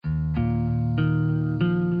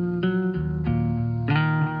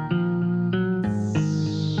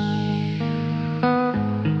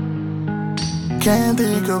Can't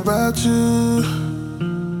think about you.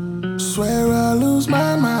 Swear I lose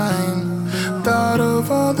my mind. Thought of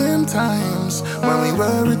all them times when we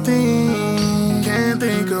were a thing. Can't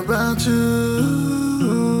think about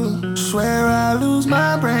you. Swear I lose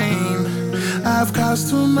my brain. I've caused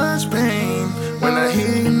too much pain when I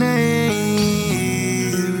hear your name.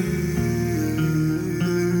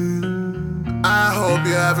 I hope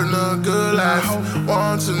you're having a good life.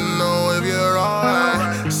 Want to know if you're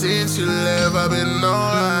alright. Since you left, I've been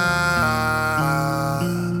alright.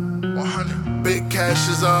 Big cash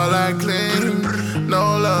is all I claim.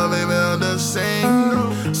 No love ain't felt the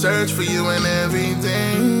same. Search for you and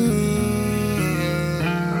everything.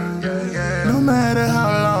 No matter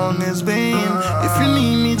how long it's been, if you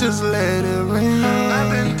need me, just let it ring.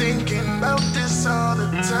 I've been thinking about this all the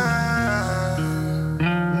time.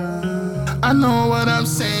 I know what I'm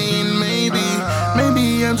saying, maybe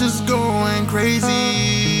I'm just going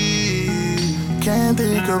crazy. Can't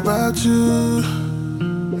think about you.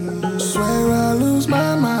 Swear I lose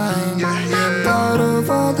my mind. Thought of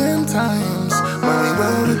all them times when we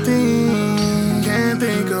were a thing. Can't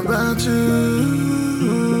think about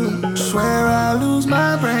you. Swear I lose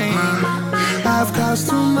my brain. I've caused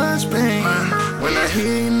too much pain when I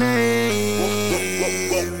hear your name.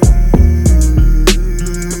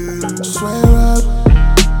 Swear I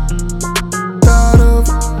thought of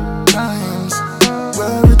times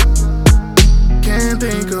where it can't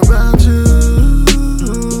think about you.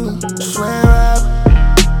 Swear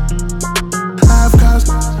I've caused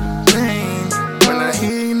pain when I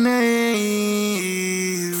hear your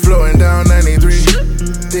name. Flowing down 93,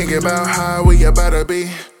 thinking about how we about to be.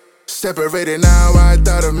 Separated now, I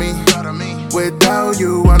thought of me. Without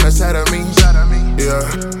you on the side of me. Yeah,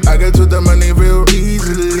 I get to the money real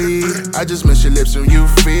easily. I just miss your lips and you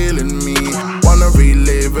feeling me. Wanna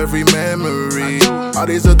relive every memory. All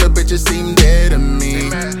these other bitches seem dead to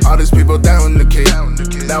me. All these people down the cake.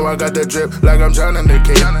 Now I got the drip like I'm drowning the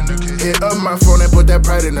cake. Hit up my phone and put that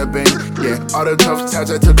pride in the bin. Yeah, all the tough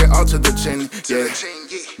tats, I took it all to the chin. Yeah,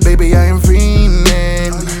 baby, I am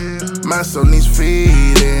feeling. My soul needs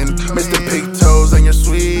feeding. Mr. Pig Toes and your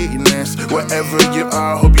sweetness. Wherever you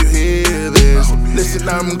are, hope you hear this. Listen,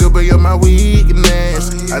 I'm good, but you're my weakness.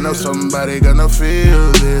 I know somebody gonna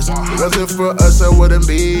feel this. If it wasn't for us, I wouldn't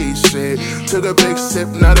be shit. Took a big sip,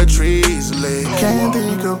 now the trees lit. Can't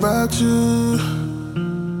think about you.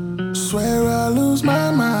 Swear I lose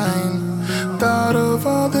my mind. Thought of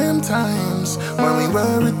all them times when we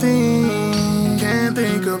were a thing. Can't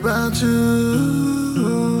think about you.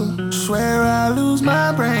 Swear I lose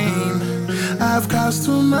my brain. I've caused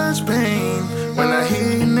too much pain when I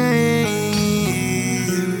hear your name.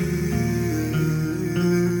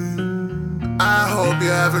 I hope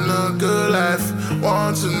you're having a good life.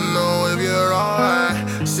 Want to know if you're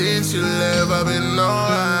alright. Since you left, I've been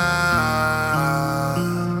alright.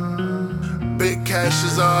 Big cash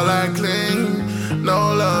is all I claim.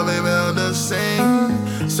 No love ain't felt the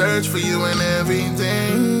same. Search for you and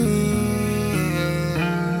everything.